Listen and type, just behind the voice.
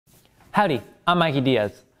Howdy, I'm Mikey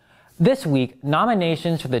Diaz. This week,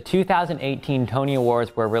 nominations for the 2018 Tony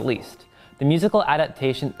Awards were released. The musical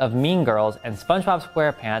adaptations of Mean Girls and SpongeBob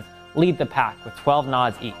SquarePants lead the pack with 12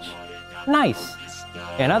 nods each. Nice!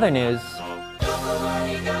 In other news,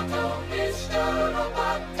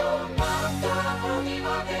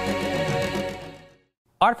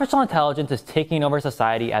 artificial intelligence is taking over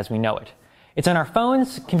society as we know it. It's in our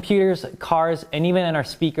phones, computers, cars, and even in our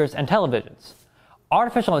speakers and televisions.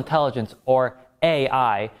 Artificial intelligence, or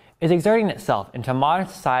AI, is exerting itself into modern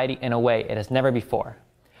society in a way it has never before.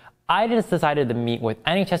 I just decided to meet with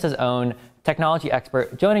NHS's own technology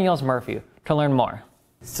expert, Jonah Yields-Murphy, to learn more.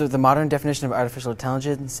 So the modern definition of artificial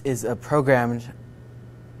intelligence is a programmed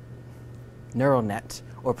neural net,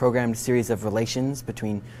 or programmed series of relations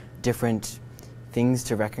between different things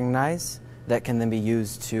to recognize that can then be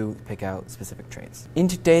used to pick out specific traits. In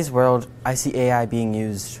today's world, I see AI being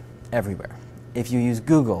used everywhere. If you use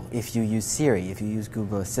Google, if you use Siri, if you use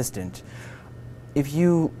Google Assistant, if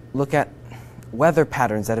you look at weather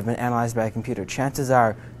patterns that have been analyzed by a computer, chances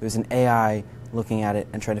are there's an AI looking at it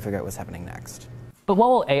and trying to figure out what's happening next. But what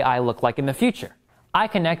will AI look like in the future? I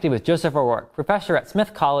connected with Joseph O'Rourke, professor at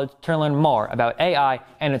Smith College, to learn more about AI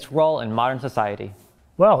and its role in modern society.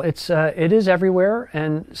 Well, it is everywhere,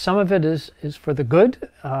 and some of it is for the good.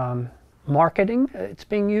 Marketing, it's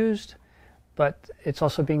being used, but it's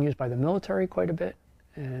also being used by the military quite a bit,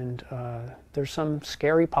 and there's some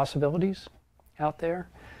scary possibilities out there.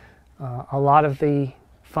 A lot of the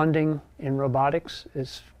funding in robotics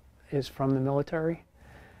is from the military.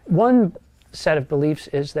 One set of beliefs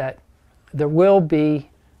is that there will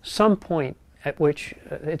be some point at which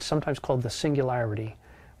it's sometimes called the singularity,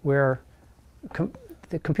 where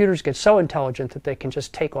the computers get so intelligent that they can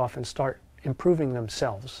just take off and start improving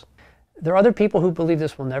themselves. There are other people who believe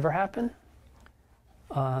this will never happen,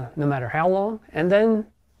 no matter how long. And then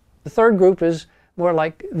the third group is more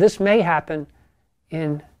like this may happen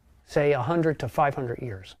in, say, 100 to 500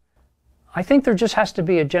 years. I think there just has to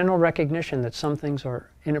be a general recognition that some things are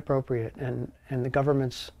inappropriate, and the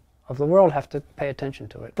governments of the world have to pay attention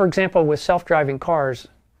to it. For example, with self-driving cars,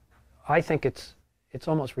 I think it's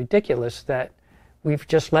almost ridiculous that we've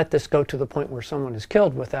just let this go to the point where someone is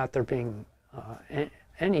killed without there being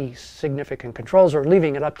any significant controls, or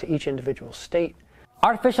leaving it up to each individual state.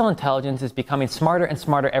 Artificial intelligence is becoming smarter and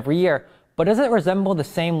smarter every year, but does it resemble the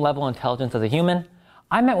same level of intelligence as a human?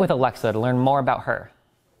 I met with Alexa to learn more about her.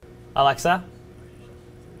 Alexa,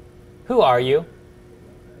 who are you?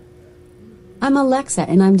 I'm Alexa,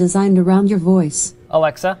 and I'm designed around your voice.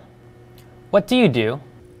 Alexa, what do you do?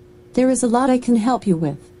 There is a lot I can help you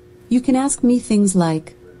with. You can ask me things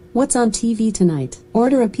like, what's on TV tonight?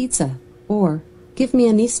 Order a pizza, or give me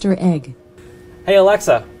an Easter egg. Hey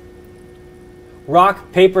Alexa,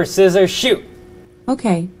 rock, paper, scissors, shoot!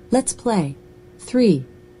 Okay, let's play. 3,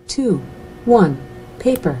 2, 1,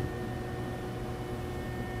 paper.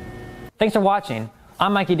 Thanks for watching.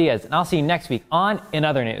 I'm Mikey Diaz, and I'll see you next week on In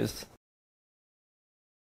Other News.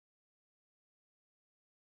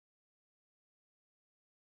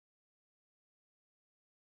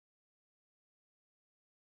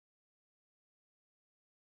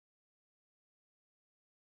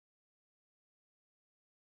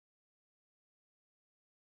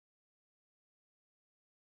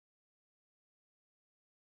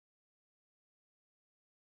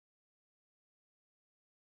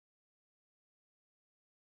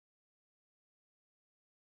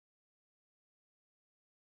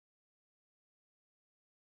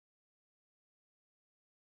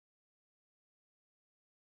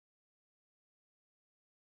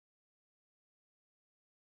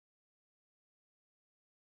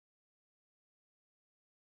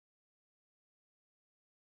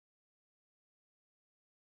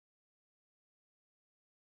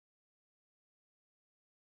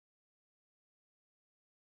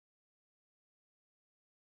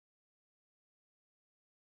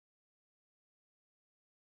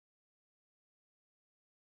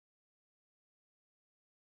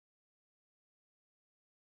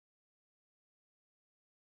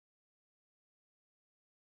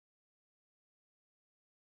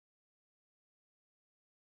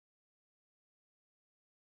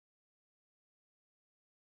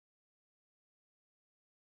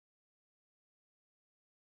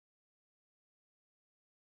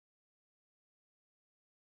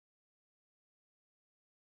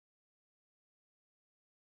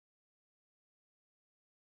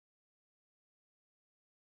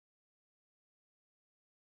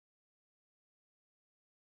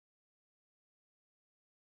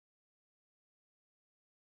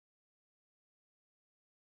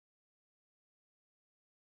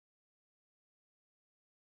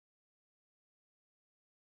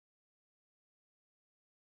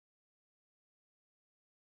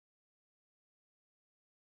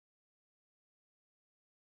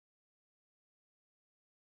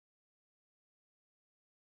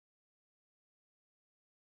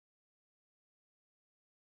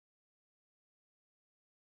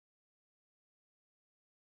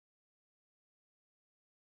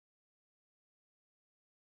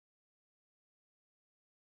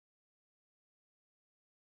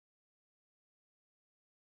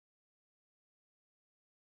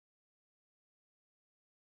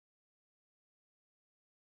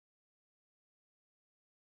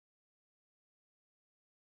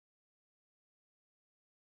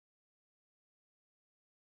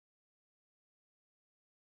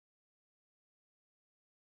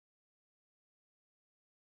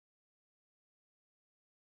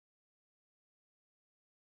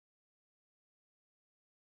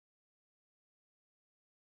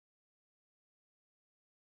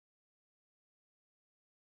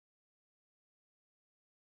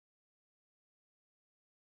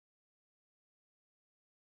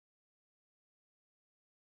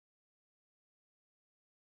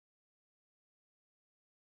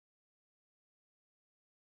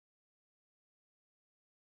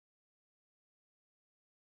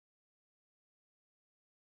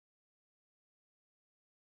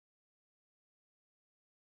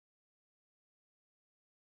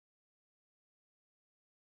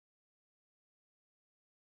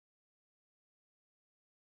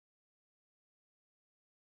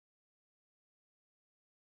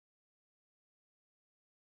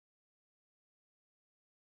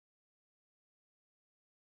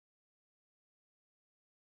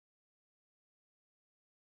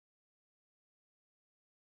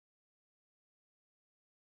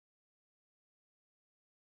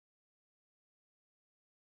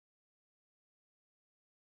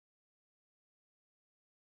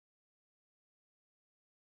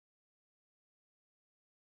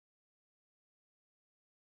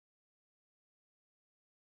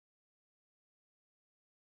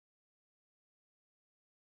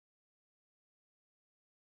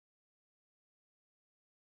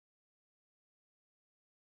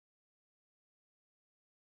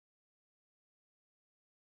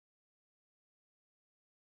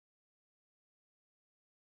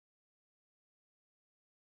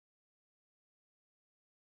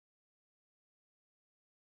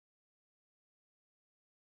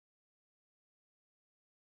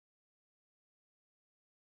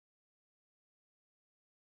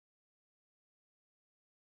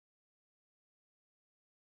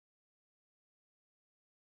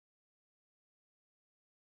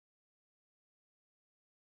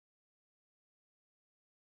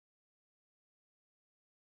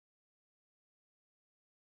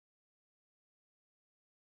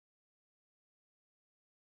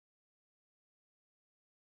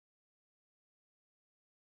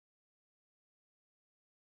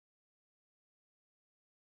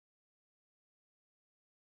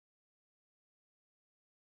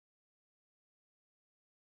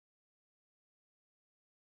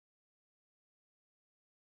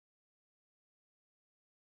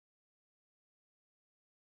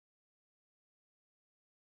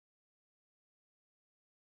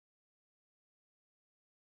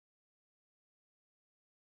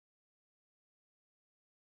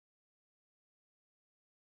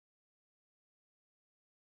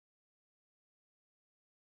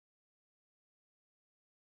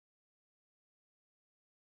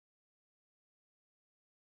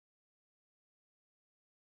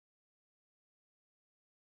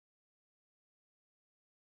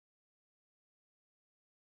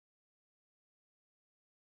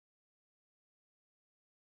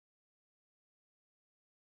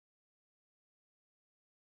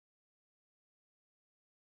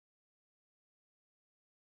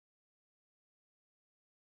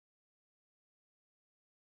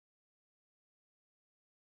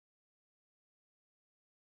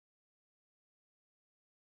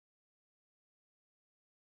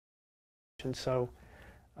 And so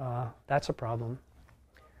that's a problem.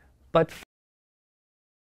 But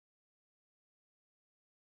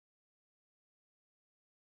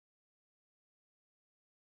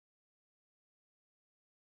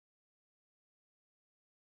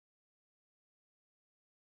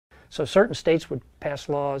so certain states would pass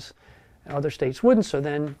laws, and other states wouldn't, so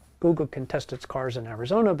then Google can test its cars in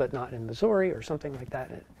Arizona but not in Missouri or something like that.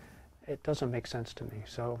 It doesn't make sense to me.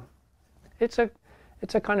 So it's a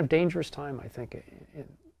kind of dangerous time, I think,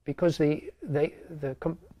 because the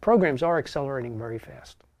programs are accelerating very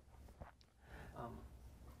fast.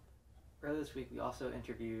 Earlier this week, we also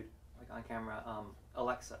interviewed, like on camera,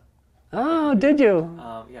 Alexa. Oh, did you?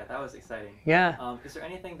 Yeah, that was exciting. Yeah. Is there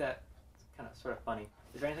anything that, kind of sort of funny,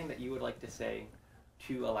 is there anything that you would like to say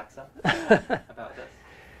to Alexa about this?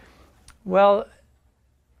 Well,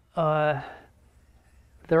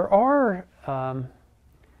 there are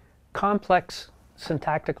complex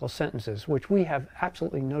syntactical sentences which we have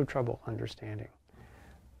absolutely no trouble understanding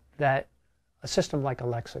that a system like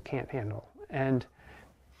Alexa can't handle. And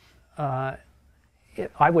I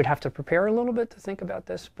would have to prepare a little bit to think about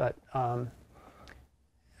this, but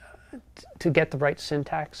to get the right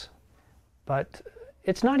syntax. But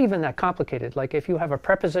it's not even that complicated. Like if you have a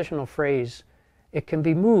prepositional phrase, it can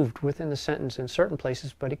be moved within the sentence in certain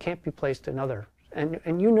places, but it can't be placed in other.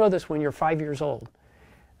 And you know this when you're 5 years old.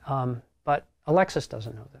 But Alexis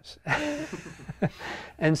doesn't know this.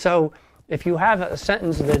 And so if you have a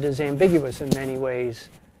sentence that is ambiguous in many ways,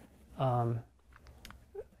 but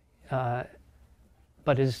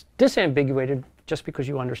is disambiguated just because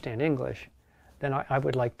you understand English, then I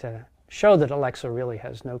would like to show that Alexa really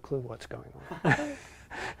has no clue what's going on.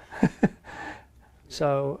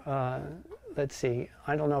 So let's see.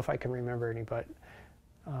 I don't know if I can remember any, but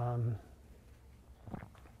some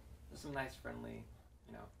nice, friendly,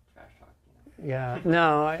 trash talk. Yeah.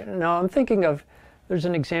 No, I'm thinking of. There's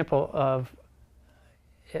an example of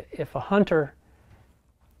if a hunter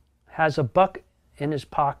has a buck in his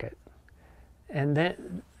pocket, and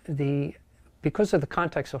then because of the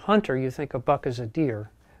context of hunter, you think a buck is a deer.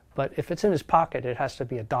 But if it's in his pocket, it has to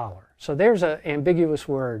be $1. So there's an ambiguous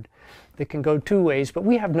word that can go two ways, but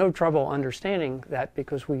we have no trouble understanding that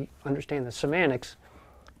because we understand the semantics,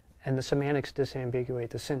 and the semantics disambiguate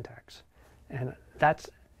the syntax. And that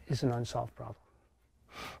is an unsolved problem.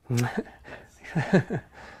 Just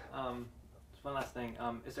one last thing.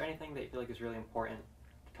 Is there anything that you feel like is really important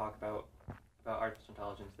to talk about artificial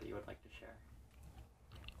intelligence that you would like to share?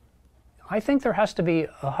 I think there has to be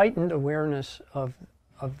a heightened awareness of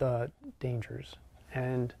the dangers.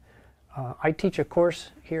 And I teach a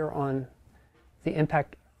course here on the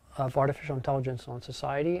impact of artificial intelligence on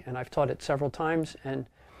society, and I've taught it several times. And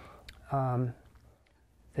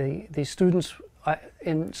the students,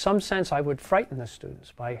 in some sense, I would frighten the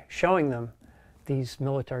students by showing them these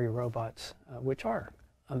military robots, which are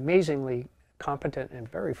amazingly competent and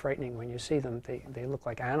very frightening when you see them. They look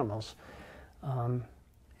like animals.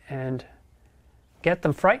 And get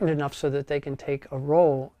them frightened enough so that they can take a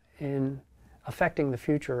role in affecting the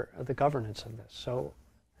future of the governance of this. So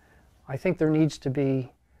I think there needs to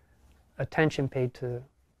be attention paid to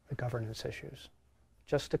the governance issues,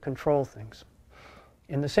 just to control things,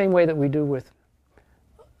 in the same way that we do with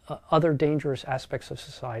other dangerous aspects of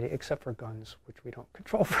society, except for guns, which we don't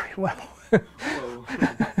control very well. Whoa.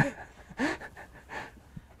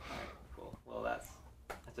 Cool. Well, that's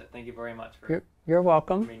it. Thank you very much for You're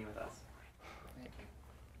welcome. meeting with us.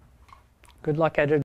 Good luck editing.